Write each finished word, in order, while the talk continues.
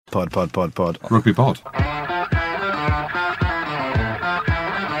Rugby pod.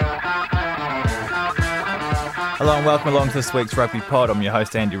 Hello and welcome along to this week's Rugby Pod. I'm your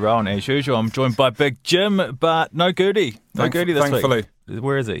host Andy Rowan. As usual, I'm joined by Big Jim, but no Goodey. No Goodey this thankfully. week.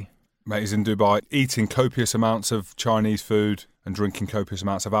 Where is he? Mate, he's in Dubai, eating copious amounts of Chinese food and drinking copious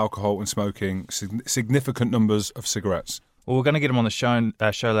amounts of alcohol and smoking significant numbers of cigarettes. Well, we're going to get him on the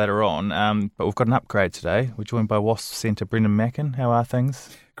show later on, but we've got an upgrade today. We're joined by Wasp Centre Brendan Macken. How are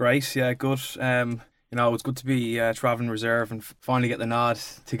things? Great, yeah, good. It's good to be travelling reserve and finally get the nod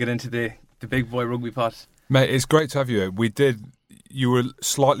to get into the big boy rugby pod. Mate, it's great to have you here. You were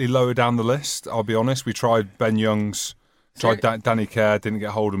slightly lower down the list, I'll be honest. We tried Ben Youngs, tried Danny Kerr, didn't get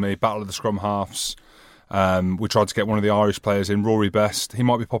hold of me, Battle of the Scrum Halves. We tried to get one of the Irish players in, Rory Best. He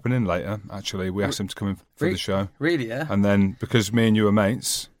might be popping in later, actually. We asked him to come in for the show. Really, yeah? And then, because me and you are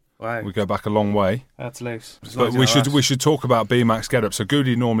mates, wow, we go back a long way. That's loose. But we should talk about B-Mac's get-up. So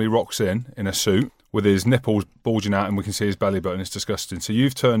Goodey normally rocks in a suit with his nipples bulging out and we can see his belly button. It's disgusting. So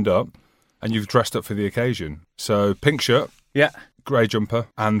you've turned up and you've dressed up for the occasion. So pink shirt, yeah, grey jumper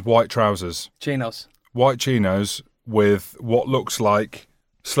and white trousers. Chinos. White chinos with what looks like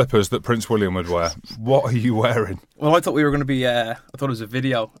slippers that Prince William would wear. What are you wearing? Well, I thought we were going to be, I thought it was a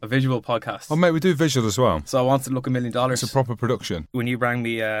visual podcast. Oh, mate, we do visual as well. So I wanted to look $1 million. It's a proper production. When you rang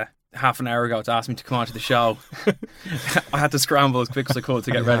me half an hour ago to ask me to come on to the show, I had to scramble as quick as I could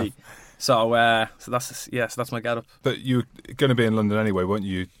to get ready. So that's my get-up. But you were going to be in London anyway, weren't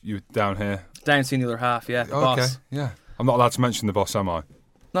you? You were down here? Down seeing the other half, yeah. The boss. Okay, yeah. I'm not allowed to mention the boss, am I?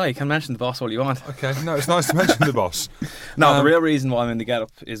 No, you can mention the boss all you want. Okay, no, it's nice to mention the boss. No, the real reason why I'm in the get-up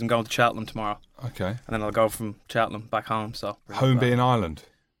is I'm going to Cheltenham tomorrow. Okay. And then I'll go from Cheltenham back home. So home being Ireland?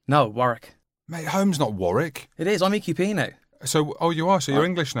 No, Warwick. Mate, home's not Warwick. It is. I'm EQP now. So, you are. So you're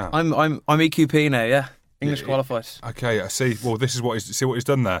English now. I'm EQP now. Yeah, English qualified. Okay, I see. Well, this is what he's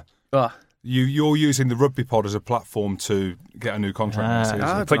done there. What? You're using the rugby pod as a platform to get a new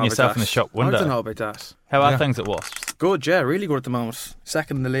contract. Putting yourself in the shop window. I don't know about that. How are things at Wasps? Good, yeah, really good at the moment.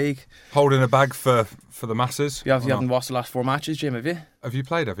 Second in the league. Holding a bag for the masses. You haven't watched the last 4 matches, Jim, have you? Have you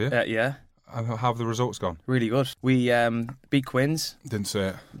played, have you? Yeah. How have the results gone? Really good. We beat Quins. Didn't see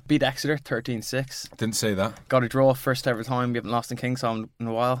it. Beat Exeter 13-6. Didn't see that. Got a draw first ever time. We haven't lost in Kingsholm in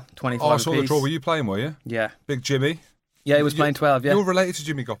a while. 25 I saw apiece. the draw. Were you playing, were you? Yeah. Big Jimmy. Yeah, he was playing 12, yeah. You're related to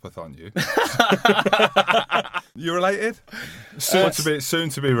Jimmy Gopperth, aren't you? You related? Soon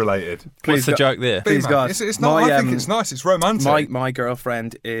to be related. What's the joke there? Please, God. It's not. I think it's nice. It's romantic. My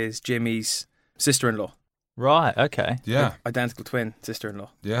girlfriend is Jimmy's sister-in-law. Right, okay. Yeah. Identical twin sister-in-law.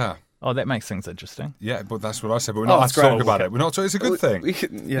 Yeah. Oh, that makes things interesting. Yeah, but that's what I said. But we're not allowed to talk about it. We're not. It's a good thing.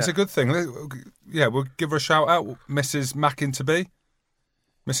 Yeah. It's a good thing. Yeah, we'll give her a shout out, Mrs. Macken-to-be.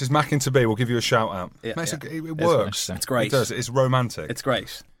 Mrs. Macken-to-be, we'll give you a shout out. Yeah, it works. It's great. It does. It's romantic. It's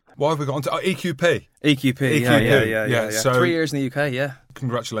great. Why have we got on to EQP? EQP. Yeah. So 3 years in the UK, yeah.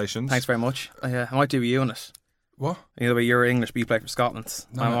 Congratulations. Thanks very much. I might do a unit. What? You know, you're English, but you play for Scotland.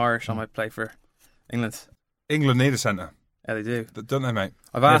 No, I'm Irish, I might play for England. England need a centre. Yeah, they do. Don't they, mate?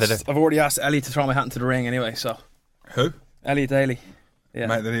 I've already asked Ellie to throw my hat into the ring anyway, so. Who? Elliot Daly. Yeah.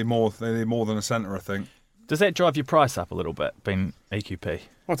 Mate, they need more than a centre, I think. Does that drive your price up a little bit, being EQP?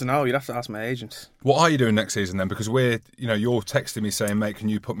 I don't know. You'd have to ask my agent. What are you doing next season then? Because you're texting me saying, mate, can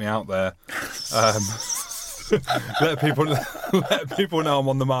you put me out there? Let people know I'm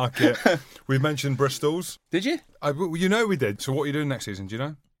on the market. We mentioned Bristol's. Did you? We did. So what are you doing next season? Do you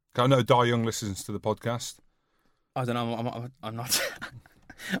know? I know Di Young listens to the podcast. I don't know. I'm not.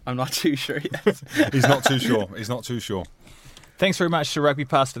 I'm not too sure yet. He's not too sure. Thanks very much to Rugby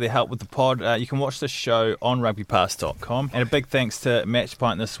Pass for their help with the pod. You can watch this show on rugbypass.com. And a big thanks to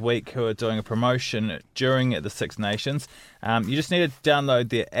Matchpoint this week, who are doing a promotion during the Six Nations. You just need to download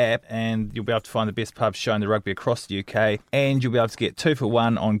their app and you'll be able to find the best pubs showing the rugby across the UK. And you'll be able to get 2 for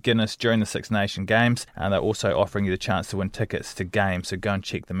 1 on Guinness during the Six Nation games. And they're also offering you the chance to win tickets to games, so go and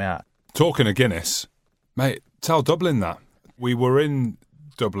check them out. Talking of Guinness, mate, tell Dublin that. We were in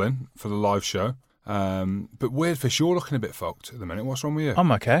Dublin for the live show. But weird fish, you're looking a bit fucked at the minute. What's wrong with you?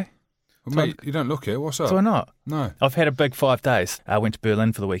 I'm okay. Well, mate, you don't look it. What's up? So I'm not. No. I've had a big 5 days. I went to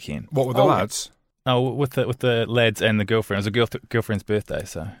Berlin for the weekend. What with the lads? Oh, with the lads and the girlfriend. It was a girlfriend's birthday,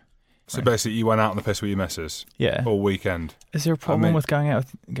 so. So basically, you went out on the piss with your missus. Yeah. All weekend. Is there a problem with going out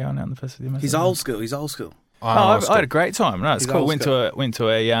on the piss with your missus? He's old school. I had a great time. No, it's cool. Went to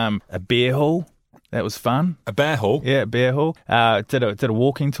a beer hall. That was fun. A bear hall? Yeah, a beer hall. Did a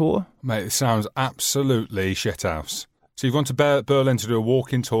walking tour. Mate, it sounds absolutely shithouse. So you've gone to Berlin to do a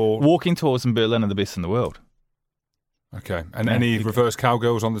walking tour? Walking tours in Berlin are the best in the world. Okay. And any reverse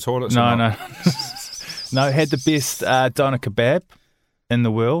cowgirls on the toilets? No. No, had the best doner kebab in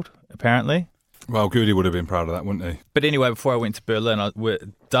the world, apparently. Well, Goodey would have been proud of that, wouldn't he? But anyway, before I went to Berlin,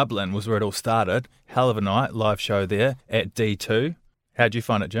 Dublin was where it all started. Hell of a night, live show there at D2. How'd you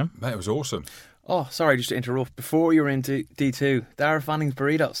find it, Jim? Mate, it was awesome. Oh, sorry, just to interrupt. Before you were into D2, Dara Fanning's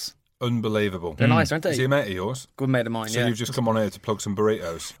burritos. Unbelievable. They're nice, aren't they? Is he a mate of yours? Good mate of mine, So yeah. you've just come on here to plug some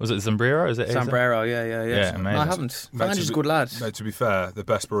burritos. Was it Sombrero? Is it Sombrero, yeah. Yeah, amazing. No, I haven't. Mate, Fanning's a good lad. Mate, to be fair, the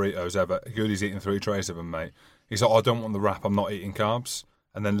best burritos ever. Goodey's eating 3 trays of them, mate. He's like, I don't want the wrap, I'm not eating carbs.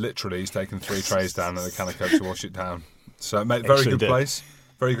 And then literally he's taken 3 trays down and a can of Coke to wash it down. So, mate, very good place.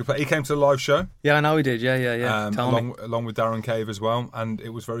 Very good place. He came to the live show. Yeah, I know he did. Yeah. Along with Darren Cave as well, and it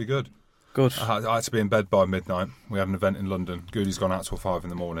was very good. Good. I had to be in bed by midnight. We had an event in London. Goodey's gone out till 5 in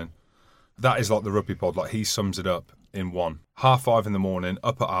the morning. That is like the rugby pod. Like, he sums it up in one. 5:30 in the morning,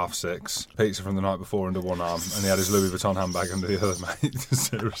 up at 6:30, pizza from the night before under one arm, and he had his Louis Vuitton handbag under the other, mate.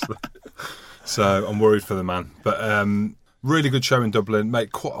 Seriously. So I'm worried for the man. But really good show in Dublin, mate.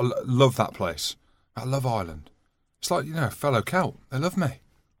 I love that place. I love Ireland. It's like, you know, fellow Celt. They love me.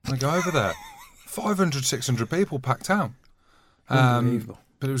 I go over there. 500, 600 people packed out. Unbelievable.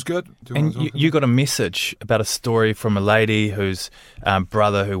 But it was good. And you got a message about a story from a lady whose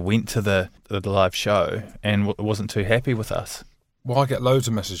brother who went to the live show and wasn't too happy with us. Well, I get loads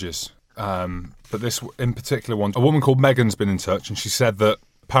of messages. But this in particular one, a woman called Megan's been in touch, and she said that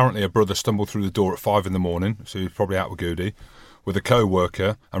apparently her brother stumbled through the door at 5 in the morning, so he was probably out with Goodey, with a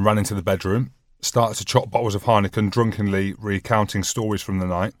co-worker, and ran into the bedroom, started to chop bottles of Heineken, drunkenly recounting stories from the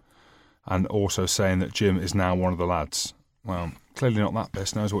night, and also saying that Jim is now one of the lads. Well, clearly not that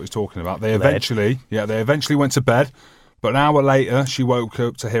best, knows what he's talking about. They eventually went to bed, but an hour later she woke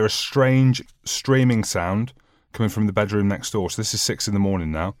up to hear a strange streaming sound coming from the bedroom next door. So this is 6 in the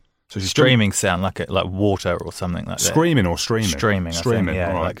morning now. So she's streaming sound like water or something like that. Screaming or streaming? Streaming, I think,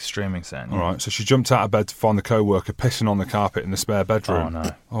 yeah, right. like streaming sound. Yeah. All right, so she jumped out of bed to find the co-worker pissing on the carpet in the spare bedroom. Oh,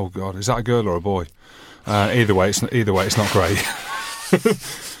 no. Oh, God, is that a girl or a boy? Either way, it's not great.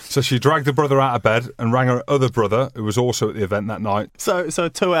 So she dragged the brother out of bed and rang her other brother, who was also at the event that night. So a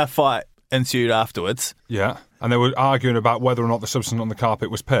 2-hour fight ensued afterwards. Yeah, and they were arguing about whether or not the substance on the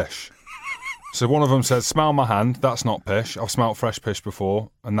carpet was pish. So one of them said, smell my hand, that's not pish. I've smelt fresh pish before,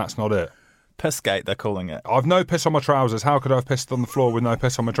 and that's not it. Pissgate, they're calling it. I've no piss on my trousers. How could I have pissed on the floor with no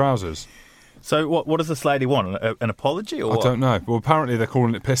piss on my trousers? So what does this lady want? An apology or what? I don't know. Well, apparently they're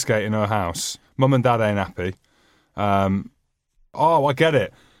calling it pissgate in her house. Mum and Dad ain't happy. I get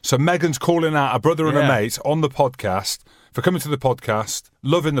it. So Megan's calling out a brother and a mate on the podcast for coming to the podcast,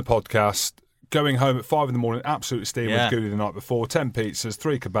 loving the podcast, going home at 5 in the morning, absolutely steaming with Goodey the night before, 10 pizzas,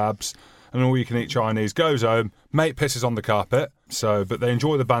 3 kebabs, and all you can eat Chinese, goes home, mate pisses on the carpet. So, but they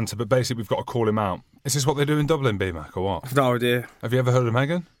enjoy the banter, but basically we've got to call him out. Is this what they do in Dublin, B-Mac, or what? I've no idea. Have you ever heard of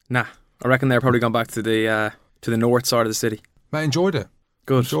Megan? Nah. I reckon they're probably gone back to the north side of the city. Mate, enjoyed it.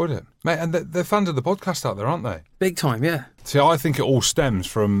 Good. Enjoyed it. Mate, and they're fans of the podcast out there, aren't they? Big time, yeah. See, I think it all stems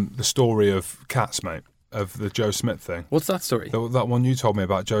from the story of cats, mate, of the Joe Smith thing. What's that story? That one you told me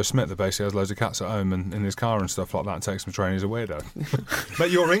about Joe Smith that basically has loads of cats at home and in his car and stuff like that and takes them training. He's a weirdo.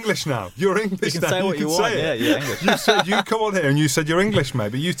 Mate, you're English now. You're English you now. Can say what you want. Yeah, you're English. You come on here and you said you're English, mate,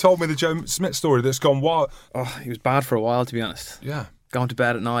 but you told me the Joe Smith story that's gone wild. Oh, he was bad for a while, to be honest. Yeah. Going to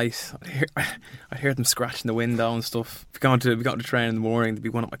bed at night, I hear them scratching the window and stuff. If we got to train in the morning, there'd be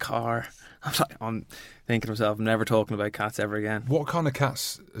one at my car. I'm thinking to myself, I'm never talking about cats ever again. What kind of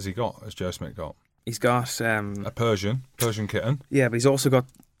cats has he got? Has Joe Smith got? He's got a Persian kitten. Yeah, but he's also got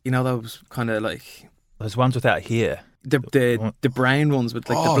those kind of like those ones without hair. The brown ones with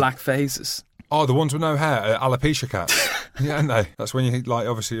the black faces. Oh, the ones with no hair, alopecia cats. Yeah, aren't they? That's when you,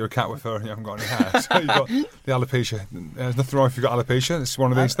 obviously you're a cat with fur and you haven't got any hair. So you've got the alopecia. There's nothing wrong if you've got alopecia. It's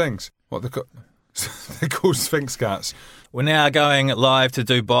one of these things. What they're called Sphinx cats. We're now going live to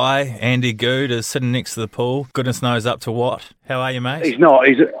Dubai. Andy Good is sitting next to the pool. Goodness knows up to what. How are you, mate? He's not.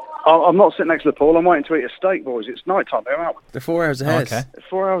 I'm not sitting next to the pool. I'm waiting to eat a steak, boys. It's night time. They're 4 hours ahead. Okay.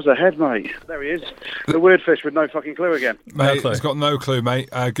 4 hours ahead, mate. There he is. The weird fish with no fucking clue again. Mate, he's got no clue,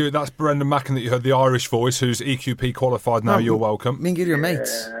 mate. Good. That's Brendan Macken that you heard, the Irish voice, who's EQP qualified now. You're welcome. Me and Goodey are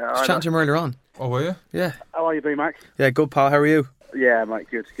mates. I was chatting to him earlier on. Oh, were you? Yeah. How are you, B-Mac? Yeah, good, pal. How are you? Yeah, mate.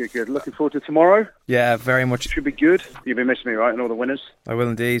 Good. Looking forward to tomorrow. Yeah, very much. Should be good. You've been missing me, right? And all the winners. I will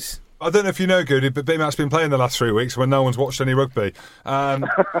indeed. I don't know if you know Goodey, but B-Mac's been playing the last 3 weeks when no one's watched any rugby.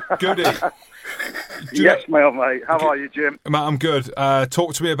 Goodey. Yes, mate. How are you, Jim? Matt, I'm good.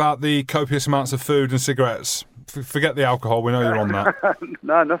 Talk to me about the copious amounts of food and cigarettes Forget the alcohol. We know you're on that.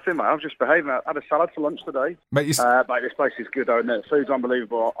 No, nothing, mate. I was just behaving. I had a salad for lunch today. Mate, Mate, this place is good, though, isn't it? Food's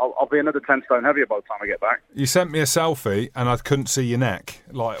unbelievable. I'll be another 10 stone heavier by the time I get back. you sent me a selfie and I couldn't see your neck.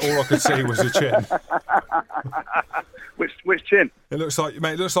 Like, all I could see was your chin. Which chin? It looks like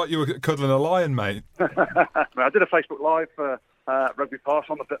you were cuddling a lion, mate. I did a Facebook Live for Rugby Pass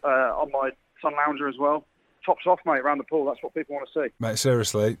on my Sun Lounger as well. Tops off, mate, around the pool. That's what people want to see. Mate,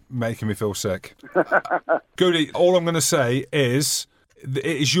 seriously, making me feel sick. Goodey, all I'm going to say is it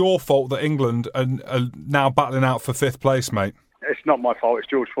is your fault that England are now battling out for 5th place, mate. It's not my fault. It's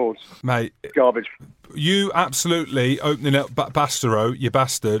George Ford's. Mate. Garbage. You absolutely opening up Bastareaud, you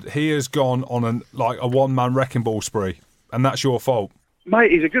bastard. He has gone on a one-man wrecking ball spree, and that's your fault.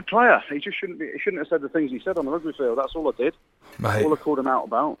 Mate, he's a good player. He just shouldn't have said the things he said on the rugby field. That's all I did. Mate. All I called him out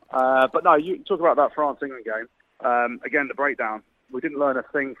about. But no, you talk about that France-England game. Again, the breakdown. We didn't learn a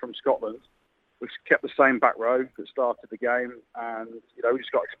thing from Scotland. We kept the same back row that started the game, and we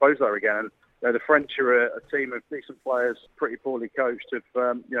just got exposed there again. And the French are a team of decent players, pretty poorly coached,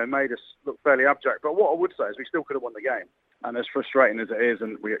 have made us look fairly abject. But what I would say is we still could have won the game. And as frustrating as it is,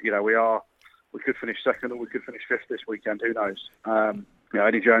 and we could finish second or we could finish 5th this weekend. Who knows?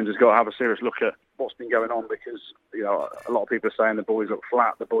 Eddie Jones has got to have a serious look at what's been going on because a lot of people are saying the boys look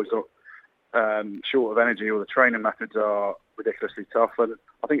flat, the boys look short of energy, or the training methods are ridiculously tough. And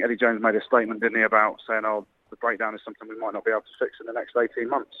I think Eddie Jones made a statement, didn't he, about saying, the breakdown is something we might not be able to fix in the next 18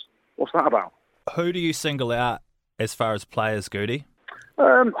 months. What's that about? Who do you single out as far as players, Goodey?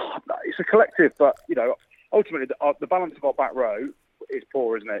 It's a collective, but ultimately the balance of our back row is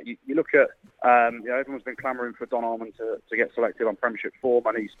poor, isn't it? You look at, everyone's been clamouring for Don Armand to get selected on Premiership form,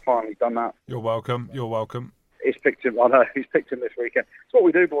 and he's finally done that. You're welcome. He's picked him. I know he's picked him this weekend. It's what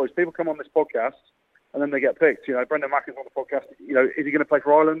we do, boys. People come on this podcast, and then they get picked. Brendan Macken's on the podcast. Is he going to play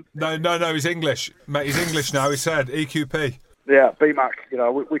for Ireland? No. He's English, mate. He's English now. He said EQP. Yeah, BMAC.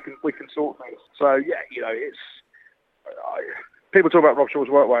 We can sort things. So yeah, it's. People talk about Rob Shaw's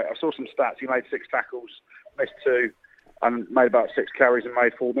work rate. I saw some stats. He made 6 tackles, missed 2. And made about 6 carries and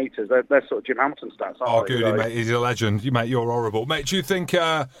made 4 metres. They're sort of Jim Hamilton stats, aren't they? Goodey, mate, he's a legend. Mate, you're horrible. Mate, do you think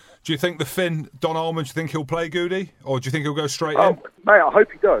the Finn, Don Armand, do you think he'll play Goodey? Or do you think he'll go straight in? Mate, I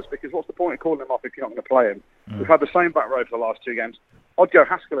hope he does, because what's the point of calling him off if you're not going to play him? We've had the same back row for the last 2 games. I'd go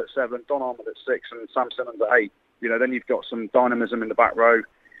Haskell at 7, Don Armand at 6, and Sam Simmons at 8. Then you've got some dynamism in the back row.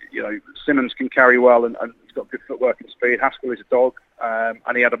 Simmons can carry well, and he's got good footwork and speed. Haskell is a dog,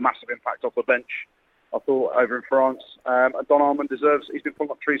 and he had a massive impact off the bench, I thought, over in France. And Don Armand he's been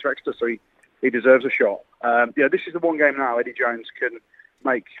pulling up trees for Exeter, so he deserves a shot. This is the one game now Eddie Jones can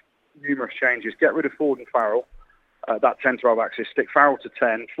make numerous changes. Get rid of Ford and Farrell, that 10-12 axis. Stick Farrell to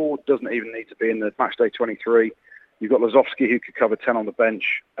 10. Ford doesn't even need to be in the match day 23. You've got Lazowski, who could cover 10 on the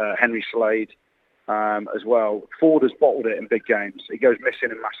bench, Henry Slade as well. Ford has bottled it in big games. He goes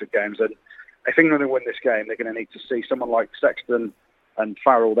missing in massive games. And if England win this game, they're going to need to see someone like Sexton and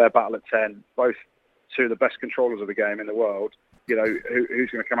Farrell, their battle at 10, both 2 of the best controllers of the game in the world, who's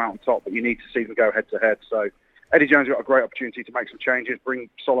going to come out on top, but you need to see them go head-to-head. So Eddie Jones got a great opportunity to make some changes, bring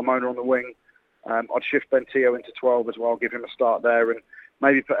Solomona on the wing. I'd shift Ben Teo into 12 as well, give him a start there, and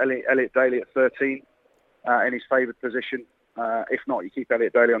maybe put Elliot Daly at 13 in his favoured position. If not, you keep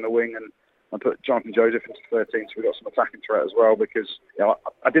Elliot Daly on the wing and put Jonathan Joseph into 13, so we've got some attacking threat as well, because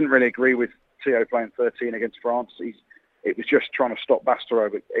I didn't really agree with Teo playing 13 against France. It was just trying to stop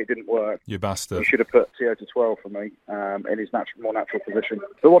Bastareaud, but it didn't work. You bastard. You should have put Teo to 12 for me in his more natural position.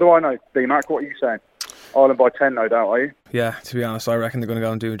 But what do I know? B-Mac, what are you saying? Ireland by 10, no doubt, are you? Yeah, to be honest, I reckon they're going to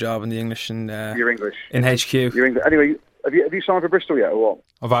go and do a job in the English and You're English. In HQ. You're English. Anyway, have you signed for Bristol yet, or what?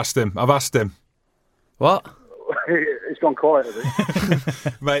 I've asked him. What? It's gone quiet, has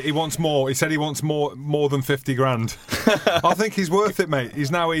he? Mate, he wants more. He said he wants more than 50 grand. I think he's worth it, mate. He's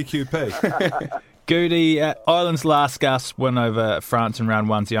now EQP. Goodey, Ireland's last gasp win over France in round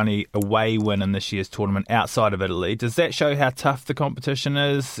 1's the only away win in this year's tournament outside of Italy. Does that show how tough the competition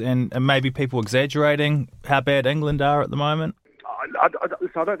is and maybe people exaggerating how bad England are at the moment? I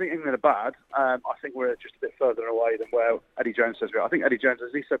don't think England are bad. I think we're just a bit further away than where Eddie Jones says we are. I think Eddie Jones,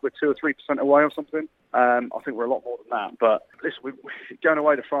 as he said, we're 2 or 3% away or something. I think we're a lot more than that. But listen, we're going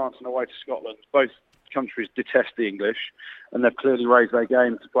away to France and away to Scotland. Both countries detest the English, and they've clearly raised their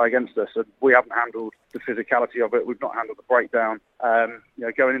game to play against us. And we haven't handled the physicality of it. We've not handled the breakdown.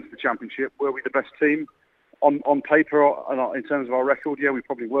 Going into the championship, were we the best team on paper or in terms of our record? Yeah, we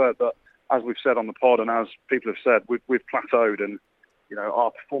probably were. But as we've said on the pod, and as people have said, we've plateaued, and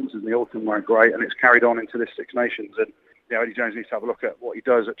our performances in the autumn weren't great, and it's carried on into this Six Nations. And Eddie Jones needs to have a look at what he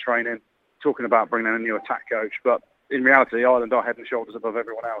does at training, talking about bringing in a new attack coach. But in reality, Ireland are head and shoulders above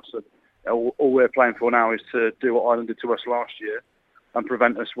everyone else. And All we're playing for now is to do what Ireland did to us last year and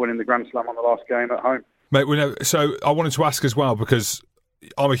prevent us winning the Grand Slam on the last game at home. Mate, so I wanted to ask as well, because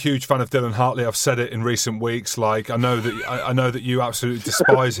I'm a huge fan of Dylan Hartley. I've said it in recent weeks. Like, I know that you absolutely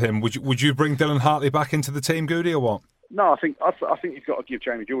despise him. Would you bring Dylan Hartley back into the team, Goodey, or what? No, I think you've got to give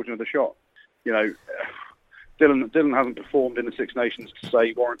Jamie George another shot. You know, Dylan hasn't performed in the Six Nations to say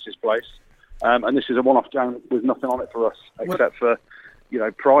he warrants his place, and this is a one-off game with nothing on it for us except for, you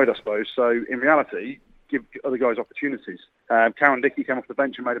know, pride, I suppose. So in reality, give other guys opportunities. Karen Dickey came off the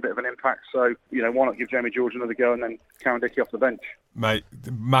bench and made a bit of an impact, so, you know, why not give Jamie George another go and then Karen Dickey off the bench? Mate,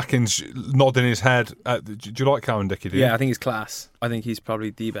 Macken's nodding his head. Do you like Karen Dickey? Yeah, I think he's class. I think he's probably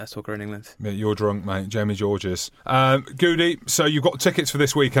the best hooker in England. Yeah, you're drunk, mate. Jamie George is. Goodey, so you've got tickets for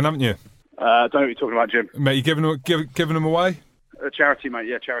this weekend, haven't you? I don't know what you're talking about, Jim. Mate, you giving them away? Charity, mate.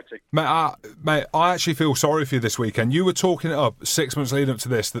 Yeah, charity. Mate, I actually feel sorry for you this weekend. You were talking it up 6 months leading up to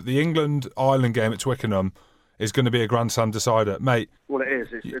this, that the England-Ireland game at Twickenham is going to be a Grand Slam decider, mate. Well, it is.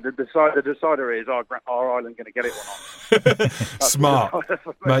 The decider is, are Ireland going to get it or not? Smart.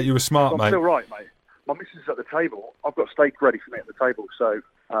 Mate, you were smart, mate. I'm still right, mate. My missus is at the table. I've got steak ready for me at the table, so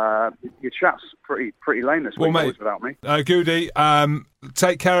your chat's pretty lame this week, mate, without me. Goodey,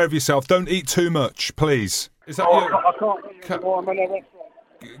 take care of yourself. Don't eat too much, please. Is that you? I can't eat anymore. I'm in a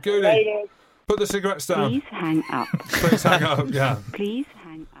restaurant. Goodey, put the cigarettes down. Please hang up. Please hang up, yeah. Please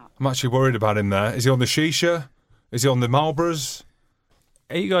hang up. I'm actually worried about him there. Is he on the shisha? Is he on the Marlboros?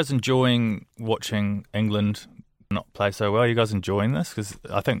 Are you guys enjoying watching England not play so well? Are you guys enjoying this? Because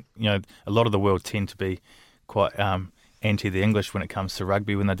I think, you know, a lot of the world tend to be quite anti the English when it comes to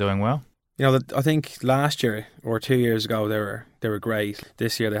rugby when they're doing well. You know, I think last year or 2 years ago they were great.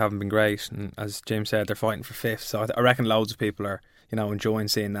 This year they haven't been great, and as James said, they're fighting for fifth. So I reckon loads of people are, you know, enjoying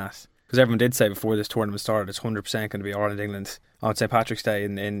seeing that, because everyone did say before this tournament started it's 100% going to be Ireland England on St Patrick's Day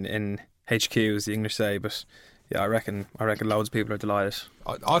in HQ, as the English say. But yeah, I reckon loads of people are delighted.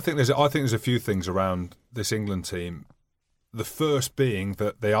 I think there's a few things around this England team. The first being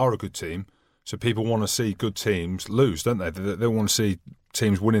that they are a good team, so people want to see good teams lose, don't they? They want to see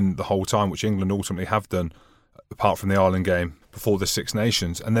teams winning the whole time, which England ultimately have done, apart from the Ireland game before the Six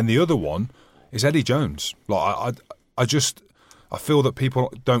Nations. And then the other one is Eddie Jones. Like I feel that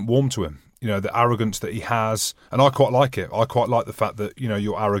people don't warm to him. You know, the arrogance that he has, and I quite like it. I quite like the fact that, you know,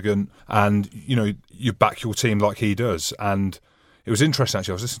 you're arrogant and, you know, you back your team like he does. And it was interesting,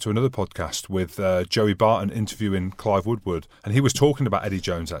 actually. I was listening to another podcast with Joey Barton interviewing Clive Woodward, and he was talking about Eddie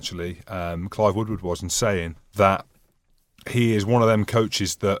Jones, actually. Clive Woodward was, and saying that he is one of them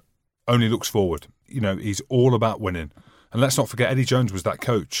coaches that only looks forward. You know, he's all about winning. And let's not forget, Eddie Jones was that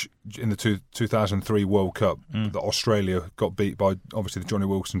coach in the 2003 World Cup that Australia got beat by, obviously, the Johnny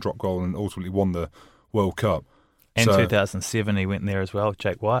Wilson drop goal and ultimately won the World Cup. And 2007 he went there as well,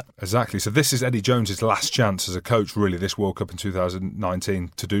 Jake White. Exactly. So this is Eddie Jones' last chance as a coach, really, this World Cup in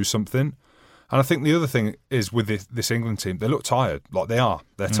 2019, to do something. And I think the other thing is with this England team, they look tired. Like they are.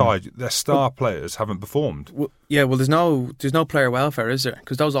 They're tired. Their star players haven't performed. Well, there's no player welfare, is there?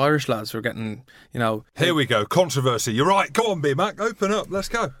 Because those Irish lads were getting, you know... Here we go. Controversy. You're right. Go on, B-Mac. Open up. Let's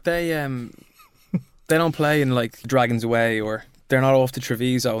go. They don't play in, like, Dragons Away, or they're not off to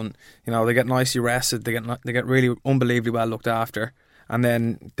Treviso, and, you know, they get nicely rested. They get really unbelievably well looked after. And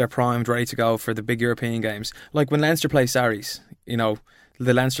then they're primed, ready to go for the big European games. Like when Leinster play Sarries, you know,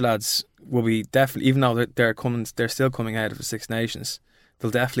 the Leinster lads will be definitely, even though they're still coming out of the Six Nations,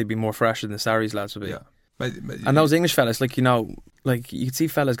 they'll definitely be more fresher than the Sarries lads will be. Yeah. And those English fellas, like, you know, like you could see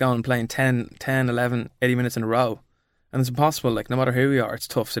fellas going and playing 10, 11, 80 minutes in a row. And it's impossible, like, no matter who we are, it's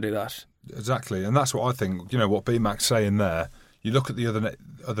tough to do that. Exactly. And that's what I think, you know, what B-Mac's saying there. You look at the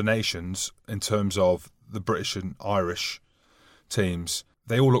other nations in terms of the British and Irish teams,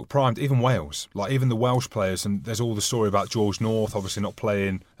 they all look primed, even Wales. Like, even the Welsh players, and there's all the story about George North obviously not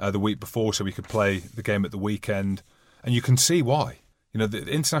playing the week before so he could play the game at the weekend. And you can see why. You know, the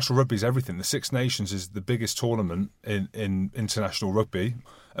international rugby is everything. The Six Nations is the biggest tournament in international rugby,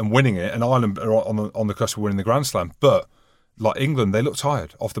 and winning it, and Ireland are on the cusp of winning the Grand Slam. But, like England, they look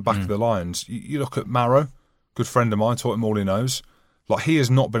tired off the back of the Lions. You look at Marrow, good friend of mine, taught him all he knows. Like, he has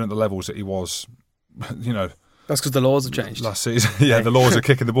not been at the levels that he was, you know... That's because the laws have changed. Last season, yeah, the laws are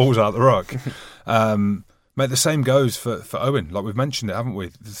kicking the balls out of the ruck. Mate, the same goes for Owen. Like, we've mentioned it, haven't we?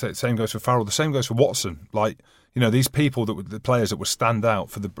 The same goes for Farrell. The same goes for Watson. Like, you know, these people the players that would stand out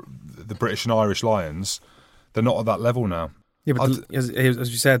for the British and Irish Lions, they're not at that level now. Yeah, but as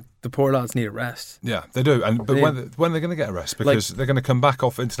you said, the poor lads need a rest. Yeah, they do. But when they're going to get a rest? Because they're going to come back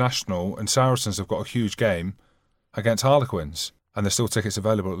off international, and Saracens have got a huge game against Harlequins. And there's still tickets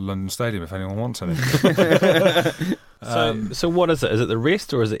available at the London Stadium if anyone wants any. So what is it? Is it the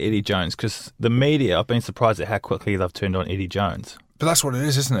rest or is it Eddie Jones? Because the media, I've been surprised at how quickly they've turned on Eddie Jones. But that's what it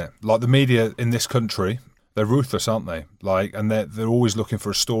is, isn't it? Like the media in this country, they're ruthless, aren't they? Like, and they're always looking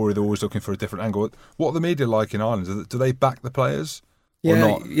for a story. They're always looking for a different angle. What are the media like in Ireland? Do they back the players or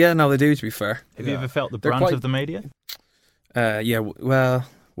not? Yeah, no, they do. To be fair, Have you ever felt the They're brunt quite- of the media? Well,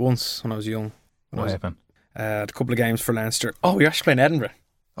 once when I was young, What happened? a couple of games for Leinster. Oh, we were actually playing Edinburgh,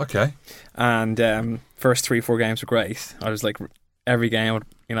 Okay. and first 3-4 games were great. I was like, every game,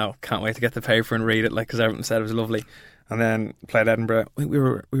 can't wait to get the paper and read it, like, because everyone said it was lovely. And then played Edinburgh. I think we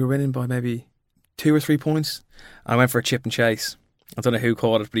were winning by maybe 2 or 3 points. I went for a chip and chase. I don't know who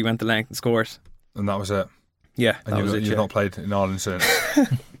caught it, but he went the length and scored. And that was it. Yeah, And that was it. you've Yeah. not played in Ireland since.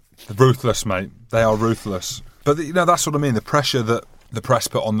 They're ruthless, mate. They are ruthless. But that's what I mean. The pressure that the press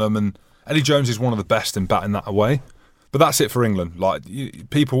put on them, and Eddie Jones is one of the best in batting that away. But that's it for England. Like,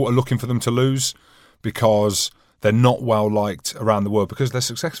 people are looking for them to lose because they're not well liked around the world because they're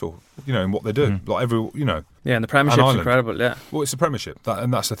successful, in what they do. Like Yeah, and the Premiership's Ireland. incredible. Yeah, well, it's the Premiership,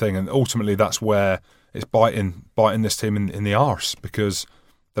 and that's the thing. And ultimately, that's where it's biting this team in the arse because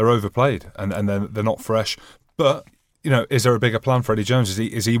they're overplayed and they're not fresh. But is there a bigger plan for Eddie Jones?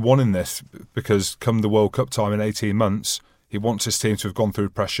 Is he wanting this because come the World Cup time in 18 months, he wants his team to have gone through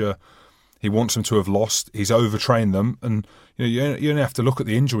pressure. He wants them to have lost. He's overtrained them, and you only have to look at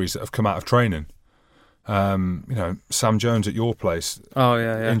the injuries that have come out of training. Sam Jones at your place. Oh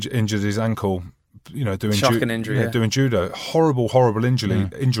yeah. Injured his ankle. Doing Shocking injury. Yeah. doing judo. Horrible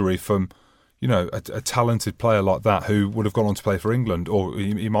injury from a talented player like that who would have gone on to play for England, or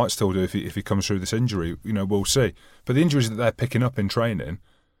he might still do if he comes through this injury. We'll see. But the injuries that they're picking up in training,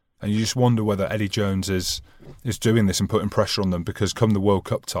 and you just wonder whether Eddie Jones is doing this and putting pressure on them because come the World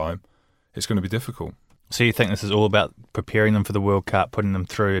Cup time, it's going to be difficult. So you think this is all about preparing them for the World Cup, putting them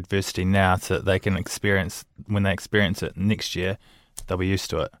through adversity now so that they can when they experience it next year, they'll be used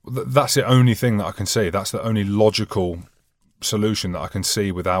to it? That's the only thing that I can see. That's the only logical solution that I can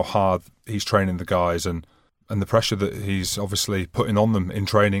see with how hard he's training the guys and the pressure that he's obviously putting on them in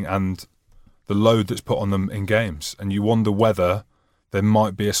training and the load that's put on them in games. And you wonder whether there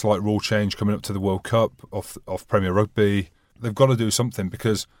might be a slight rule change coming up to the World Cup off Premier Rugby. They've got to do something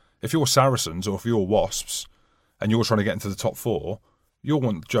because if you're Saracens or if you're Wasps and you're trying to get into the top 4, you'll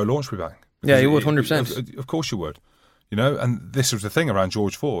want Joe Launchbury back. Yeah, you would, 100%. Of course you would. And this was the thing around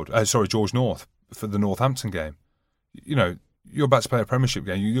George North for the Northampton game. You're about to play a Premiership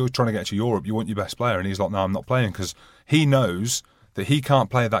game. You're trying to get to Europe. You want your best player. And he's like, no, I'm not playing because he knows that he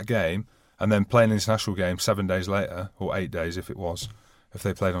can't play that game and then play an international game 7 days later, or 8 days if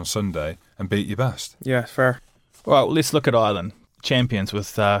they played on Sunday, and beat your best. Yeah, fair. Well, let's look at Ireland. Champions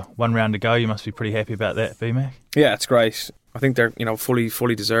with 1 round to go. You must be pretty happy about that, BMac. Yeah, it's great. I think they're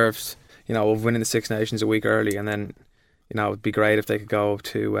fully deserved. Of winning the Six Nations a week early, and then it'd be great if they could go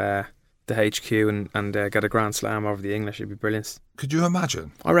to the HQ and get a Grand Slam over the English. It'd be brilliant. Could you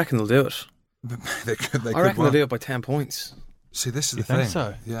imagine? I reckon they'll do it. They could They'll do it by 10 points. See, this is You the thing. think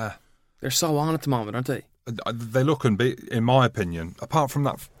so? Yeah. They're so on at the moment, aren't they? They look and be, in my opinion, apart from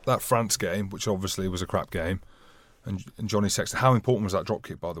that France game, which obviously was a crap game, and Johnny Sexton. How important was that drop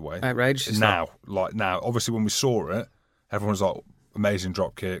kick, by the way? Outrageous. Now. Obviously, when we saw it, everyone was like, amazing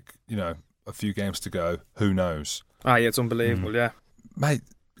drop kick. A few games to go. Who knows? Yeah, it's unbelievable. Yeah, Mate,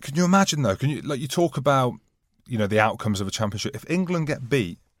 can you imagine though? Can you talk about the outcomes of a championship? If England get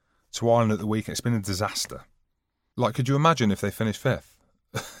beat to Ireland at the weekend, it's been a disaster. Could you imagine if they finish 5th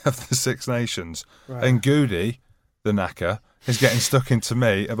of the Six Nations and Goodey, the knacker, is getting stuck into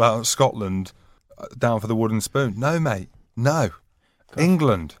me about Scotland down for the wooden spoon? No, mate. No. God.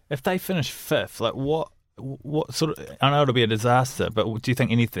 England. If they finish 5th, what sort of? I know it'll be a disaster, but do you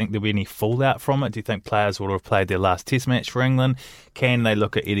think there'll be any fallout from it? Do you think players will have played their last Test match for England? Can they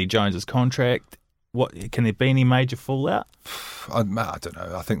look at Eddie Jones's contract? Can there be any major fallout? I don't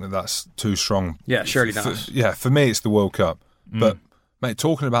know. I think that's too strong. Yeah, surely not. For me, it's the World Cup. But mate,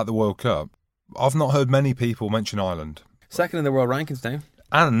 talking about the World Cup, I've not heard many people mention Ireland. Second in the world rankings now,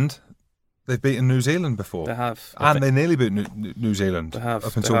 and they've beaten New Zealand before. They have. And they nearly beat New Zealand. They have.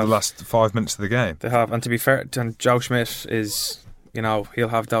 Up until the last 5 minutes of the game. They have. And to be fair, Joe Schmidt is, he'll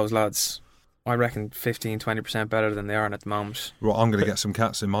have those lads, I reckon, 15-20% better than they are at the moment. Well, I'm going to get some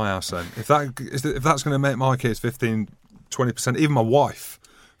cats in my house then. If that's going to make my kids 15-20%, even my wife,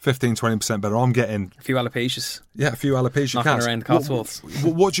 15-20% better, I'm getting a few alopecias. Yeah, a few alopecia knocking cats. Around the Cotswolds.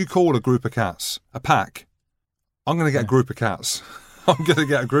 What do you call a group of cats? A pack? I'm going to get a group of cats. I'm going to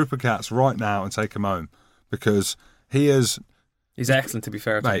get a group of cats right now and take them home because he's excellent, to be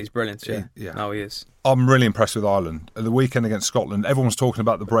fair. Mate, he's brilliant. Yeah. No, he is. I'm really impressed with Ireland. At the weekend against Scotland, everyone's talking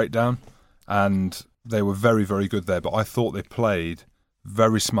about the breakdown, and They were very, very good there, but I thought they played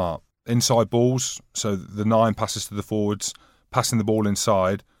very smart. Inside balls, so the 9 passes to the forwards, passing the ball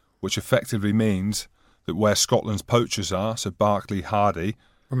inside, which effectively means that where Scotland's poachers are, so Barkley, Hardy,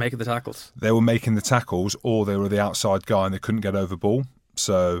 We're making the tackles. they were making the tackles, or they were the outside guy and they couldn't get over ball.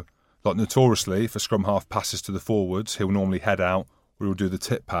 So, like notoriously, if a scrum half passes to the forwards, he'll normally head out, or he'll do the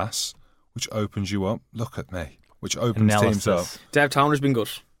tip pass, which opens you up. Look at me. Which opens teams up. Dev Towner's been good.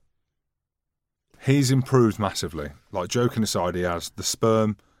 He's improved massively. Like, joking aside, he has the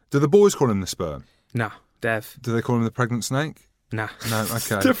sperm. Do the boys call him the sperm? Nah, Dev. Do they call him the pregnant snake? Nah. No,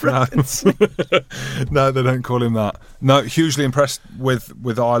 okay. The No, they don't call him that. No, hugely impressed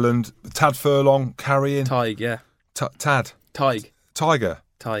with Ireland. Tad Furlong carrying. Tig, yeah. Tad. Tig. Tiger.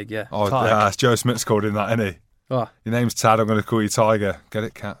 Tig, yeah. Oh, Tig. yeah, Joe Smith's called him that, isn't he? Oh. Your name's Tad, I'm going to call you Tiger. Get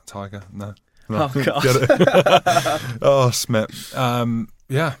it, cat? Tiger? No. Oh, God. Get it? Oh, Smith.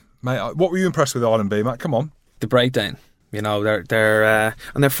 Yeah, mate. What were you impressed with Ireland, B, Matt? Come on. The breakdown. You know, they're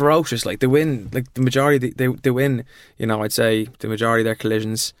and they're ferocious. Like, they win, like the majority, they win. You know, I'd say the majority of their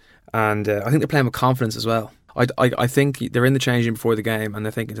collisions, and I think they're playing with confidence as well. I think they're in the changing room before the game, and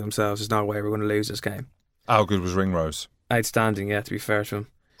they're thinking to themselves, "There's no way we're going to lose this game." How good was Ringrose? Outstanding, yeah. To be fair to him,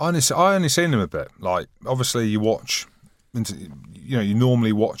 I only seen him a bit. Like, obviously, you watch. You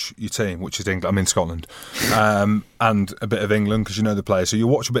normally watch your team, which is England. I'm in Scotland, and a bit of England because you know the players. So you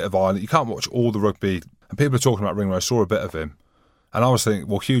watch a bit of Ireland. You can't watch all the rugby. And people are talking about Ringrose. Saw a bit of him, and I was thinking,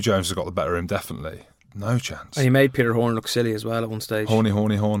 well, Hugh Jones has got the better of him, definitely. No chance. and he made Peter Horn look silly as well at one stage. Horny,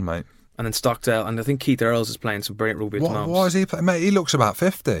 mate. And then Stockdale, and I think Keith Earls is playing some brilliant rugby at the moment. Why is he playing? Mate, he looks about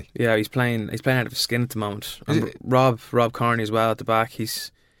 50. Yeah, he's playing out of his skin at the moment. And Rob Carney as well at the back.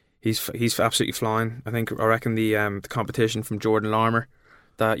 He's absolutely flying. I reckon the competition from Jordan Larmour,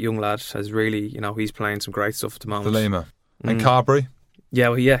 that young lad, has really, you know, he's playing some great stuff at the moment. The Lima. And Carberry. Yeah,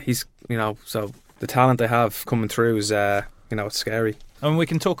 well, yeah, he's, you know, so the talent they have coming through is, you know, it's scary. I mean, we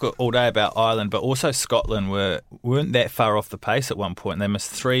can talk all day about Ireland, but also Scotland weren't that far off the pace at one point. They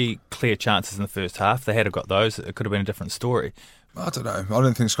missed 3 clear chances in the first half. They had have got those, it could have been a different story. I don't know. I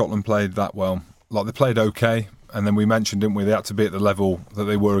don't think Scotland played that well. Like, they played okay, and then we mentioned, didn't we, they had to be at the level that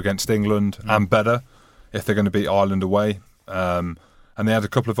they were against England and better if they're going to beat Ireland away. And they had a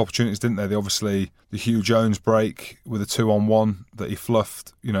couple of opportunities, didn't they? They obviously, the Hugh Jones break with a 2-on-1 that he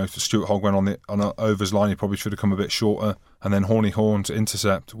fluffed. You know, Stuart Hogg went on an overs line. He probably should have come a bit shorter. And then Horny Horn's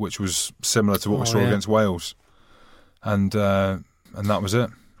intercept, which was similar to what we saw against Wales. And that was it.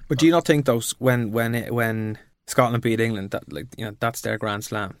 But do you not think those when Scotland beat England, that, like, you know, that's their Grand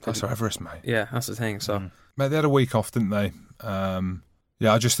Slam? That's their Everest, mate. Yeah, that's the thing. So, Mate, they had a week off, didn't they?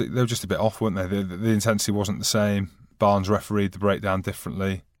 Yeah, I just think they were just a bit off, weren't they? The intensity wasn't the same. Barnes refereed the breakdown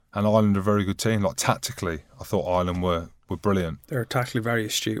differently, and Ireland are a very good team. Like, tactically, I thought Ireland were brilliant. they're tactically very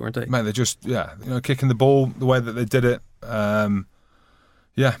astute, weren't they? Mate, they're just, kicking the ball the way that they did it. Matt,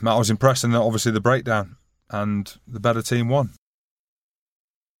 I was impressed, and obviously the breakdown, and the better team won.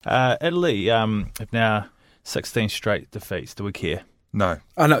 Italy have now 16 straight defeats. Do we care? No.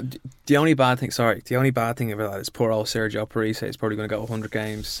 Oh, no, the only bad thing about that is poor old Sergio Parise is probably going to go 100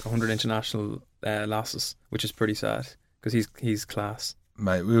 games, 100 international losses, which is pretty sad because he's class.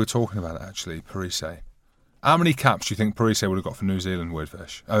 Mate, we were talking about it actually, Parise. How many caps do you think Parise would have got for New Zealand,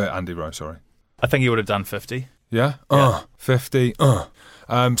 Weirdfish? Oh, Andy Rowe, sorry. I think he would have done 50. Yeah? 50.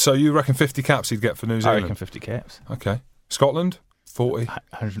 So you reckon 50 caps he'd get for New I Zealand? reckon 50 caps. Okay. Scotland? 40.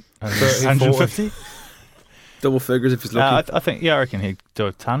 150? Double figures if he's lucky. I reckon he'd do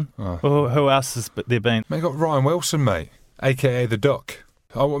a ton. Oh. Well, who else has there been? Mate, got Ryan Wilson, mate, a.k.a. the Duck.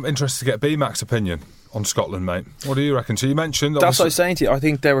 I'm interested to get B-Mac's opinion on Scotland, mate. What do you reckon? So you mentioned... That's what I was saying to you. I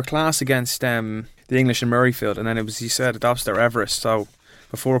think they were class against the English in Murrayfield, and then it was, you said, that's their Everest. So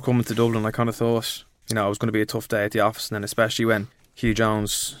before coming to Dublin, I kind of thought, you know, it was going to be a tough day at the office, and then especially when Hugh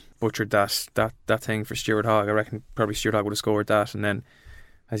Jones butchered that thing for Stuart Hogg. I reckon probably Stuart Hogg would have scored that, and then,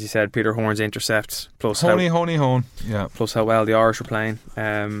 as you said, Peter Horn's intercept, plus Horny Horn. Yeah. Plus how well the Irish were playing.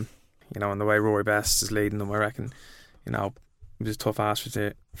 You know, and the way Rory Best is leading them, I reckon, you know, it was a tough ask for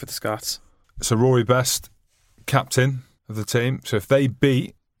the Scots. So Rory Best, captain of the team. So if they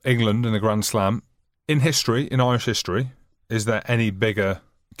beat England in the Grand Slam, in Irish history, is there any bigger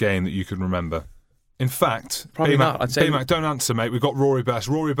game that you can remember? In fact, probably not. I'd say B-Mac, don't answer, mate. We've got Rory Best.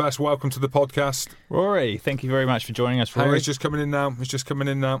 Rory Best, welcome to the podcast. Rory, thank you very much for joining us, Rory. Hey, he's just coming in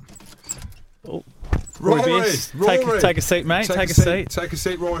now. Oh. Rory, Best, Rory. Take a seat, mate. Take a seat. Take a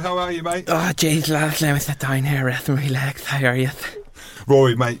seat, Rory. How are you, mate? Oh, jeez, lads, let me sit down here, resting my legs. How are you?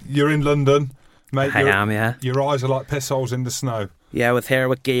 Rory, mate, you're in London. Mate, I am, yeah. Your eyes are like piss holes in the snow. Yeah, with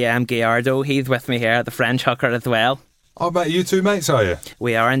Guillaume Guillardo. He's with me here, the French hooker as well. I bet you two mates, are you?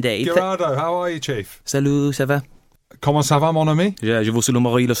 We are indeed. Gerardo, how are you, Chief? Salut, ça va? Comment ça va, mon ami? Je vous salue,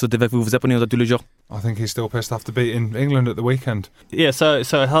 Marie, là, vous apprenez tous les jours. I think he's still pissed after beating England at the weekend. Yeah, so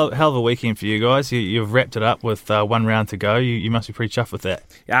hell of a weekend for you guys. You've wrapped it up with one round to go. You must be pretty chuffed with that.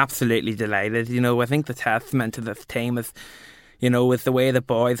 Absolutely delighted. You know, I think the testament to the team is, you know, with the way the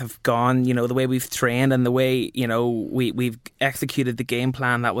boys have gone, you know, the way we've trained and the way, you know, we've executed the game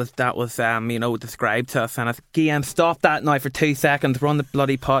plan that was you know, described to us. And again, stop that now for 2 seconds, run the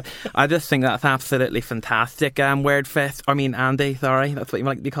bloody pot. I just think that's absolutely fantastic. Andy, sorry, that's what you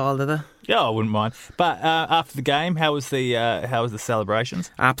like to be called, is it? Yeah, I wouldn't mind. But after the game, how was the celebrations?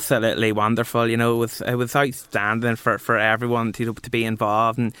 Absolutely wonderful. You know, it was outstanding for everyone to be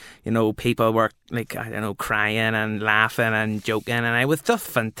involved, and you know, people were like, I don't know, crying and laughing and joking, and it was just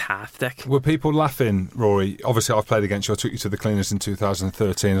fantastic. Were people laughing, Rory? Obviously, I've played against you. I took you to the Cleaners in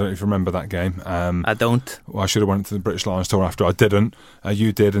 2013. I don't know if you remember that game. I don't. Well, I should have went to the British Lions tour after. I didn't.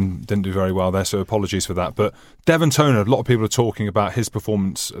 You did and didn't do very well there, so apologies for that. But Devon Toner, a lot of people are talking about his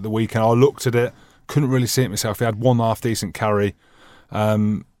performance at the weekend. I looked at it, couldn't really see it myself. He had one half decent carry.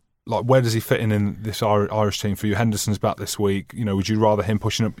 Like, where does he fit in this Irish team for you? Henderson's back this week. You know, would you rather him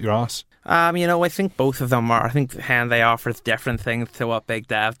pushing up your arse? You know, I think both of them are. I think Hendy offers different things to what Big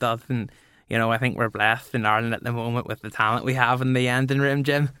Dev does, and you know, I think we're blessed in Ireland at the moment with the talent we have in the ending room,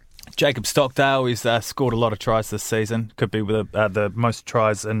 Jim. Jacob Stockdale, he's scored a lot of tries this season. Could be with the most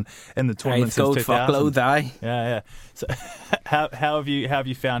tries in the tournament since 2000. Fuckloads, aye. Yeah. So, how have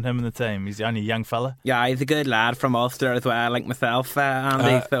you found him in the team? He's only a young fella. Yeah, he's a good lad from Ulster as well, like myself,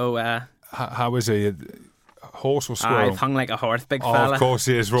 Andy. How is he? Horse or squirrel? He's hung like a horse, big fella. Of course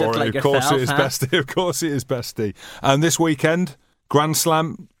he is, Rory. Like of course yourself, it is, Bestie. Of course it is, Bestie. And this weekend, Grand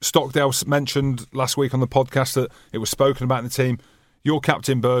Slam. Stockdale mentioned last week on the podcast that it was spoken about in the team. You're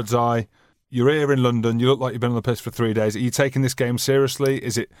captain Birdseye. You're here in London. You look like you've been on the piss for 3 days. Are you taking this game seriously?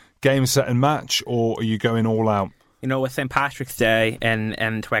 Is it game, set and match, or are you going all out? You know, with St Patrick's Day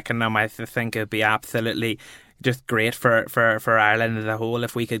in Twickenham, I think it'd be absolutely just great for Ireland as a whole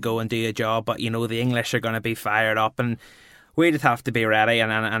if we could go and do a job. But, you know, the English are going to be fired up, and we just have to be ready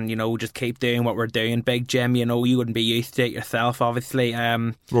and you know, just keep doing what we're doing. Big Jim, you know, you wouldn't be used to it yourself, obviously.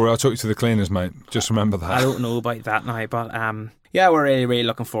 Rory, I took you to the Cleaners, mate. Just remember that. I don't know about that now, but yeah, we're really, really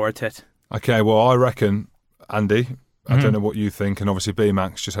looking forward to it. Okay, well, I reckon, Andy, I don't know what you think, and obviously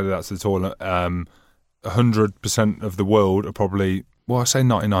B-Max just headed out to the toilet. 100% of the world are probably, well, I say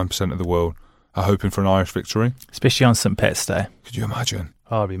 99% of the world are hoping for an Irish victory. Especially on St Pat's Day. Could you imagine?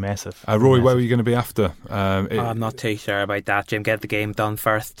 Oh, it'd be massive. Rory, where were you going to be after? I'm not too sure about that, Jim. Get the game done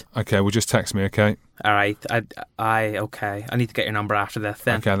first. Okay, well, just text me, okay? All right. Okay. I need to get your number after this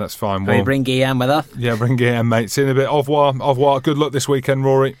then. Okay, that's fine. Will you bring Guillaume with us? Yeah, bring Guillaume, mate. See you in a bit. Au revoir. Au revoir. Good luck this weekend,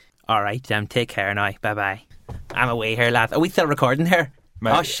 Rory. All right, Jim. Take care now. Bye-bye. I'm away here, lads. Are we still recording here?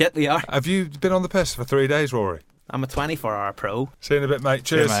 Mate, oh, shit, we are. Have you been on the piss for 3 days, Rory? I'm a 24-hour pro. See you in a bit, mate.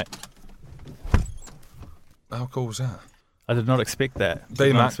 Cheers. Yeah, mate. How cool was that? I did not expect that.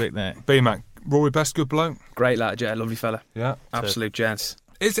 B-Mac. Rory Best, good bloke. Great lad, yeah, lovely fella. Yeah. Absolute gents.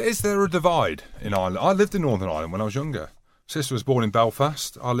 Is there a divide in Ireland? I lived in Northern Ireland when I was younger. Sister was born in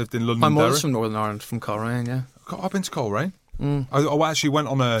Belfast. I lived in London. My mother's from Northern Ireland, from Coleraine, yeah. I've been to Coleraine. I actually went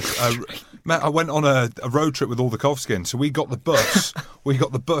on a road trip with all the Covskins. So we got the bus. We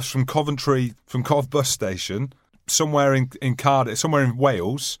got the bus from Coventry, from Cov bus station, somewhere in Cardiff, somewhere in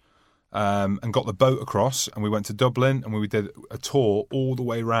Wales, and got the boat across. And we went to Dublin, and we did a tour all the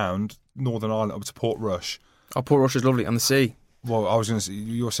way round Northern Ireland up to Portrush. Oh, Portrush is lovely, on the sea. Well, I was going to say,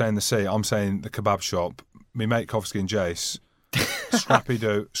 you're saying the sea. I'm saying the kebab shop. Me mate Kovsky and Jace. Scrappy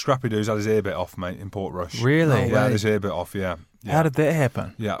Doo's had his ear bit off, mate, in Portrush. Really? Yeah, had his ear bit off, yeah. How did that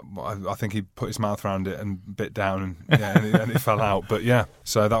happen? Yeah, I think he put his mouth around it and bit down, and it fell out. But yeah,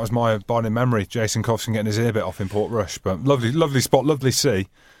 so that was my abiding memory. Jason Kovsky getting his ear bit off in Portrush. But lovely spot, lovely sea.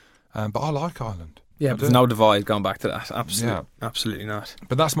 But I like Ireland. Yeah, but there's no divide going back to that. Absolutely not.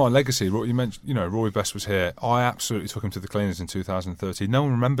 But that's my legacy. You mentioned, Rory Best was here. I absolutely took him to the Cleaners in 2013. No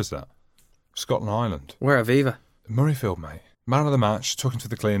one remembers that. Scotland Island. Where, Aviva? Murrayfield, mate. Man of the match, took him to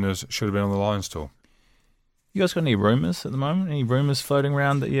the Cleaners, should have been on the Lions tour. You guys got any rumours at the moment? Any rumours floating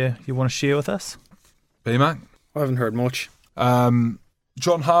around that you want to share with us? B-Mac? I haven't heard much. John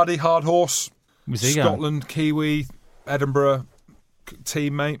Hardy, Hard Horse. Was he Scotland, Kiwi, Edinburgh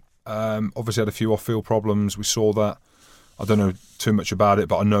teammate. Obviously had a few off-field problems. We saw that. I don't know too much about it,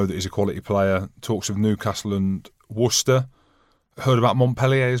 but I know that he's a quality player. Talks of Newcastle and Worcester. Heard about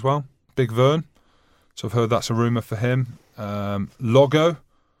Montpellier as well. Big Vern. So I've heard that's a rumour for him. Logo,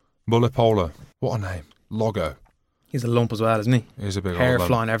 Mulipola. What a name. Logo. He's a lump as well, isn't he? He's a big hair old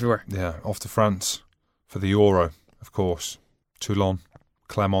flying everywhere. Yeah, off to France for the Euro. of course, Toulon,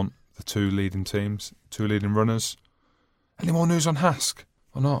 Clermont, the 2 leading teams, 2 leading runners. Any more news on Hask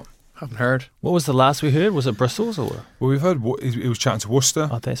or not? Haven't heard. What was the last we heard? Was it Bristol's or? Well, we've heard he was chatting to Worcester.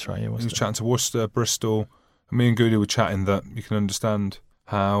 Oh, that's right. Yeah, He was chatting to Worcester, Bristol. And me and Goodey were chatting that you can understand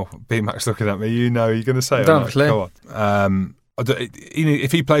how B-Mac's looking at me. You know, you're going to say it. Don't have a clue. Go on.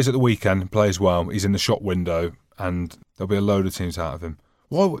 If he plays at the weekend and plays well, he's in the shop window and there'll be a load of teams out of him.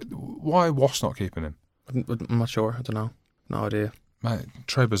 Why Wasps not keeping him? I'm not sure. I don't know. No idea. Mate,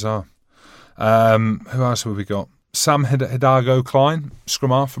 très bizarre. Who else have we got? Sam Hidalgo Klein,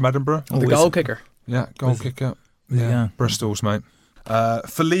 scrum half from Edinburgh. The goal kicker. Yeah, goal kicker. Yeah. Bristol's, mate.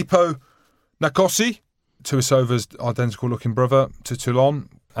 Filippo Nakosi, Tuisova's identical looking brother to Toulon.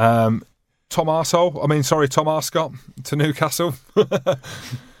 Tom Arscott to Newcastle.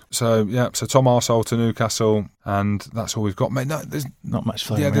 So Tom Arscott to Newcastle, and that's all we've got, mate. No, there's not much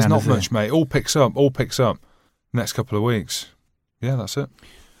flying there's around, not is much, there? mate. All picks up next couple of weeks. Yeah, that's it.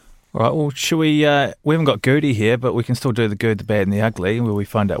 All right, well, should we haven't got Goodey here, but we can still do the good, the bad and the ugly, where we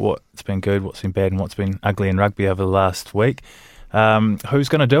find out what's been good, what's been bad and what's been ugly in rugby over the last week. Who's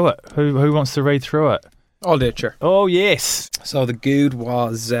going to do it? Who wants to read through it? I'll do it, sure. Oh, yes. So the good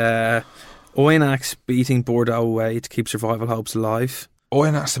was Oyonnax beating Bordeaux away to keep survival hopes alive.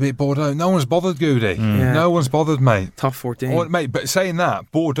 Oyonnax to beat Bordeaux. No one's bothered, Goodey. Yeah. No one's bothered, mate. Top 14. Mate, but saying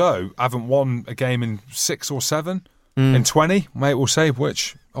that, Bordeaux haven't won a game in 6 or 7. In 20, mate, we'll say,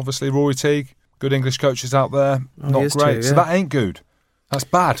 which obviously Rory Teague, good English coaches out there, not is great. too, So yeah. that ain't good. That's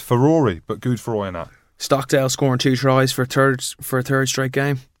bad for Rory, but good for Oyonnax. Stockdale scoring 2 tries for a third straight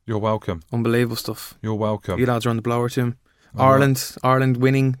game. You're welcome. Unbelievable stuff. You're welcome. You lads are on the blower to him. Oh, Ireland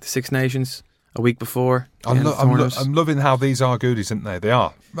winning the Six Nations a week before. I'm loving how these are goodies, aren't they? They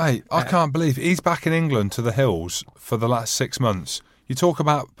are. Mate, I can't believe he's back in England to the hills for the last 6 months. You talk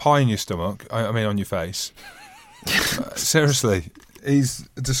about pie in your stomach, I mean on your face. Seriously, he's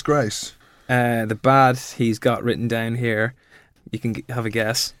a disgrace. The bad he's got written down here, you can have a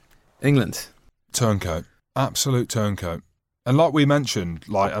guess. England. Turncoat. Absolute turncoat. And like we mentioned,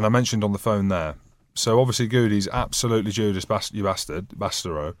 and I mentioned on the phone there, so obviously Goodey's absolutely Judas you bastard,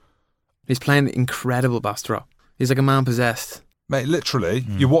 Bastero. He's playing incredible Bastero. He's like a man possessed. Mate, literally,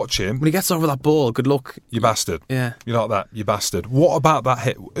 you watch him, When he gets over that ball, good luck. you bastard. Yeah. You like that, you bastard. What about that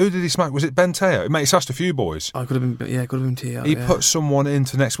hit? Who did he smack? Was it Ben Teo? Mate, he's asked a few boys. Oh, could have been T.O. He put someone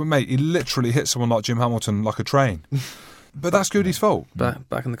into next one. Mate, he literally hit someone like Jim Hamilton like a train. But that's Goodey's fault.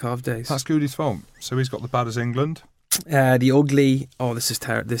 back in the Cov days. That's Goodey's fault. So he's got the bad as England. The ugly. Oh, this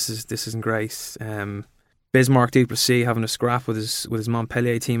isn't great. Bismarck Duplessis having a scrap with his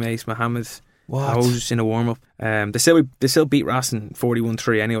Montpellier teammate Mohammed. Hose in a warm up. They still beat Racing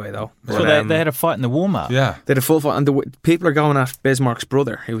 41-3 anyway though. So they had a fight in the warm up. Yeah. They had a full fight, and people are going at Bismarck's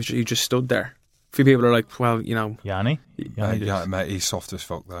brother. He just stood there. A few people are like, well, you know, Yanni? Mate, he's soft as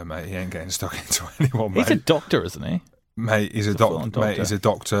fuck though, mate. He ain't getting stuck into anyone, mate. He's a doctor, isn't he? Mate, he's a full-on doctor. Mate, he's a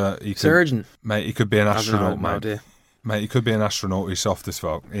doctor. surgeon. Mate, he could be an I don't know, astronaut, no mate. idea. Mate, he could be an astronaut. He's soft as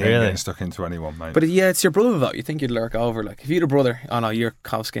fuck. He ain't Really? getting stuck into anyone, mate. But yeah, it's your brother though. You think you'd lurk over? Like if you had a brother, oh no, you're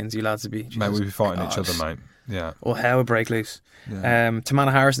Cowskins. You lads would be. Mate, we'd be fighting God. each other, mate. Yeah. Oh, hell would break loose. Yeah.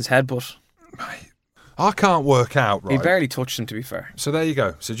 Tamana Harrison's headbutt. I can't work out, right? He barely touched him, to be fair. So there you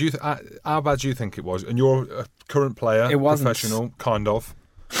go. So do you how bad do you think it was? And you're a current player, It wasn't. professional, kind of.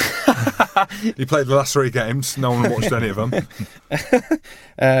 He played the last 3 games. No one watched any of them.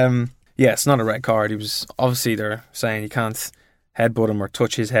 Yeah, it's not a red card. He was obviously they're saying you can't headbutt him or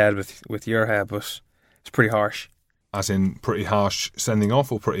touch his head with your head, but it's pretty harsh. As in, pretty harsh sending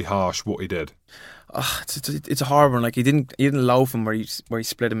off, or pretty harsh what he did. It's a hard one. Like you didn't loaf him where you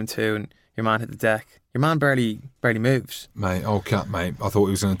split him in two and your man hit the deck. Your man barely moves. Mate, old cat, mate. I thought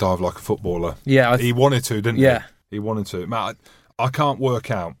he was going to dive like a footballer. Yeah, He wanted to, didn't Yeah. he? He wanted to. Mate, I can't work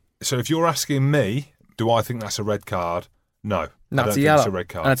out. So if you're asking me, do I think that's a red card? No. no, I don't it's a think yellow, it's a red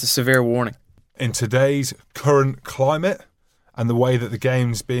card. and it's a severe warning. In today's current climate and the way that the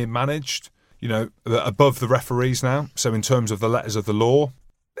game's being managed, you know, above the referees now. So in terms of the letters of the law,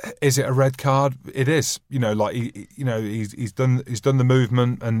 is it a red card? It is. You know, like he's done the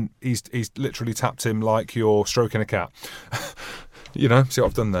movement and he's literally tapped him like you're stroking a cat. You know, see what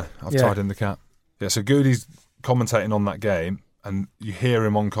I've done there? I've tied in the cat. Yeah. So Goodey's commentating on that game, and you hear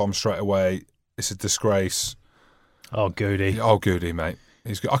him on comm straight away. It's a disgrace. Oh, Goodey. Oh, Goodey, mate.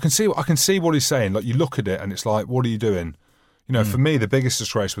 He's good. I can see what he's saying. Like you look at it and it's like, what are you doing? You know, for me, the biggest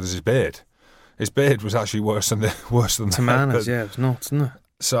disgrace was his beard. His beard was actually worse than Tamana's, that. yeah, it's nuts, isn't it?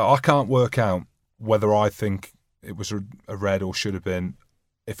 So I can't work out whether I think it was a red or should have been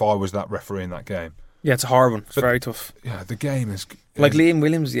if I was that referee in that game. Yeah, it's a hard one. It's But- very tough. Yeah, the game is Like Liam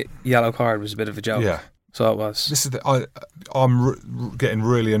Williams' yellow card was a bit of a joke. Yeah, So it was. This is I'm getting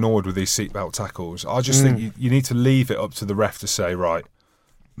really annoyed with these seatbelt tackles. I just think you need to leave it up to the ref to say, right,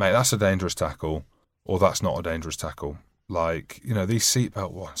 mate, that's a dangerous tackle, or that's not a dangerous tackle. Like, you know, these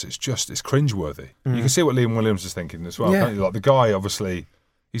seatbelt ones, it's cringeworthy. You can see what Liam Williams is thinking as well, can't you? Like, the guy, obviously,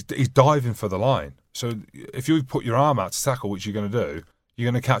 he's diving for the line. So if you put your arm out to tackle, which you're going to do, you're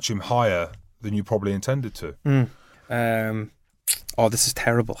going to catch him higher than you probably intended to. This is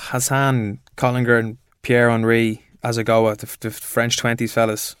terrible. Hassan, Collinger and Pierre-Henri Azagoa, the French 20s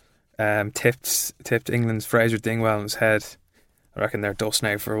fellas, tipped England's Fraser Dingwall in his head. I reckon they're dust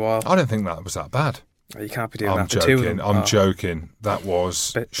now for a while. I don't think that was that bad. You can't be doing I'm that. The two of them. I'm joking. That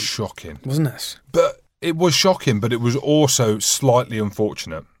was shocking. Wasn't it? But it was shocking, but it was also slightly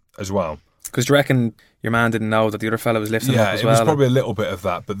unfortunate as well. Because you reckon your man didn't know that the other fella was lifting up as well? Yeah, it was probably a little bit of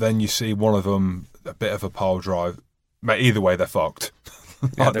that, but then you see one of them, a bit of a pile drive. Mate, either way, they're fucked.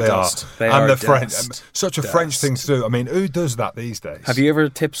 Yeah, they are. They and are they're French. dust. Such a French thing to do. I mean, who does that these days? Have you ever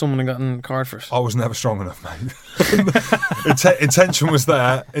tipped someone and gotten a card for it? I was never strong enough, mate. Intention was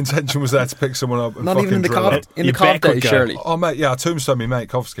there. Intention was there to pick someone up and Not fucking even in the drill Cov them. in the Cov days, surely. Oh, mate, yeah, I tombstone me mate,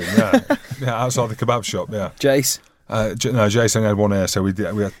 Kovskin, yeah. Outside the kebab shop, yeah. Jace. No, Jason had one ear, so we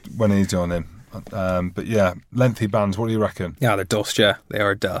went easy on him. But yeah, lengthy bands, what do you reckon? Yeah, they're dust, yeah. They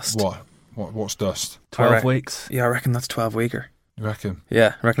are dust. What's dust? 12 weeks. Yeah, I reckon that's 12-weeker. You reckon?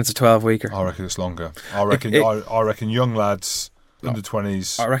 Yeah, I reckon it's a 12-weeker. I reckon it's longer. I reckon young lads, under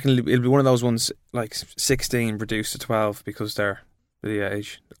 20s. I reckon it'll be one of those ones like 16 reduced to 12 because they're the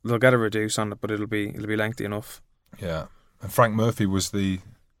age. They'll get a reduce on it, but it'll be lengthy enough. Yeah. And Frank Murphy was the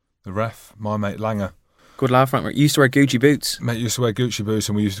ref, my mate Langer. Good lad, Frank. He used to wear Gucci boots. Mate used to wear Gucci boots,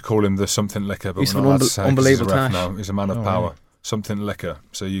 and we used to call him the something liquor, but He's we're not allowed to say it 'cause unbelievable he's a ref tash. now. He's a man of power. Right. Something liquor.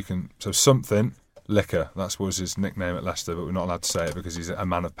 So something liquor. That was his nickname at Leicester, but we're not allowed to say it because he's a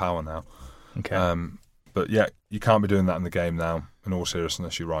man of power now. Okay. But yeah, you can't be doing that in the game now. In all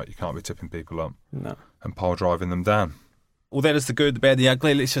seriousness, you're right. You can't be tipping people up and pile driving them down. Well, that is the good, the bad, the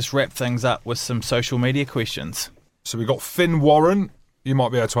ugly. Let's just wrap things up with some social media questions. So we got Finn Warren. You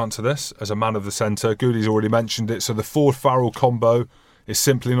might be able to answer this as a man of the centre. Goodey's already mentioned it. So the Ford-Farrell combo is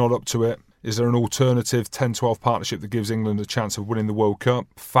simply not up to it. Is there an alternative 10-12 partnership that gives England a chance of winning the World Cup?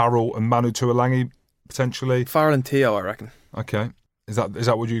 Farrell and Manu Tuolangi, potentially? Farrell and Theo, I reckon. Okay. Is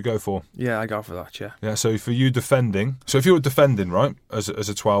that what you go for? Yeah, I go for that, yeah. Yeah, so for you defending... So if you were defending, right, as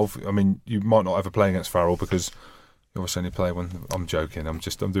a 12, I mean, you might not ever play against Farrell because you obviously only play when... I'm joking. I'm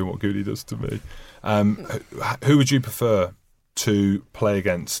doing what Goodey does to me. Who would you prefer to play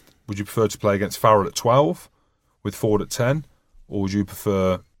against? Would you prefer to play against Farrell at 12 with Ford at 10? Or would you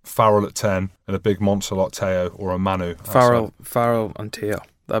prefer Farrell at 10 and a big monster like Teo or a Manu? Farrell and Theo.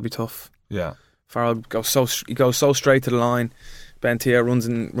 That'd be tough. Yeah. Farrell goes so straight to the line. Ben Teo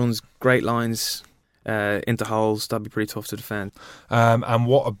runs great lines into holes. That'd be pretty tough to defend. And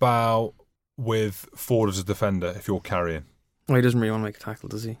what about with Ford as a defender if you're carrying? Well, he doesn't really want to make a tackle,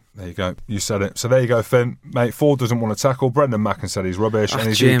 does he? There you go. You said it. So there you go, Finn. Mate, Ford doesn't want to tackle. Brendan Macken said he's rubbish and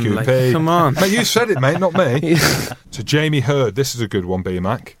he's Jim, EQP. come on. Mate, you said it, mate, not me. So Jamie Hurd, this is a good one,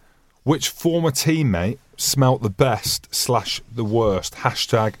 B-Mac. Which former teammate smelt the best / the worst?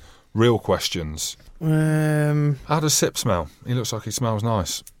 # real questions. How does Sip smell? He looks like he smells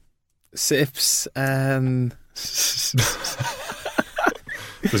nice. Sips, Does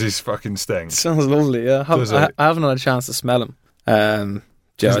he fucking stink? sounds lovely, yeah. I haven't had a chance to smell him.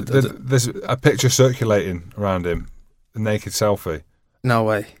 There's a picture circulating around him, a naked selfie. No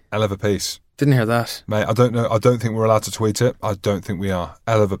way. Hell of a piece. Didn't hear that. Mate, I don't know. I don't think we're allowed to tweet it. I don't think we are.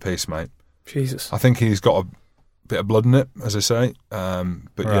 Hell of a piece, mate. Jesus. I think he's got a bit of blood in it, as I say. But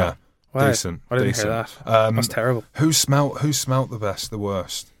right. yeah, Wow. decent. I didn't decent. hear that. That's terrible. Who smelt the best, the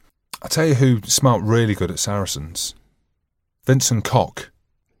worst? I tell you who smelt really good at Saracens. Vincent Koch.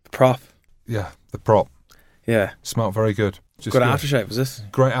 Prop. Yeah, the prop. Yeah. Smelt very good. Just Good aftershave, was this?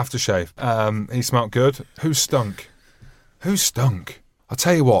 Great aftershave. He smelt good. Who stunk? I'll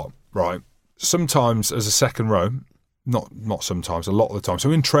tell you what, right? Sometimes as a second row, not sometimes, a lot of the time.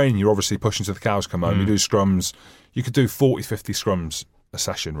 So in training, you're obviously pushing till the cows come home. You do scrums. You could do 40, 50 scrums a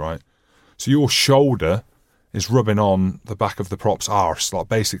session, right? So your shoulder is rubbing on the back of the prop's arse, like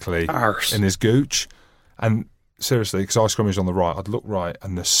basically in his gooch. And seriously, because I scrummaged on the right, I'd look right,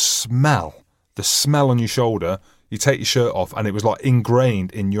 and the smell on your shoulder, you take your shirt off, and it was like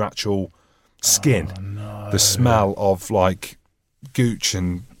ingrained in your actual skin. Oh, no. The smell of like gooch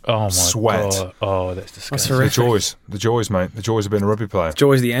and sweat. God. Oh, that's disgusting. That's horrific. The joys, mate. The joys of being a rugby player. The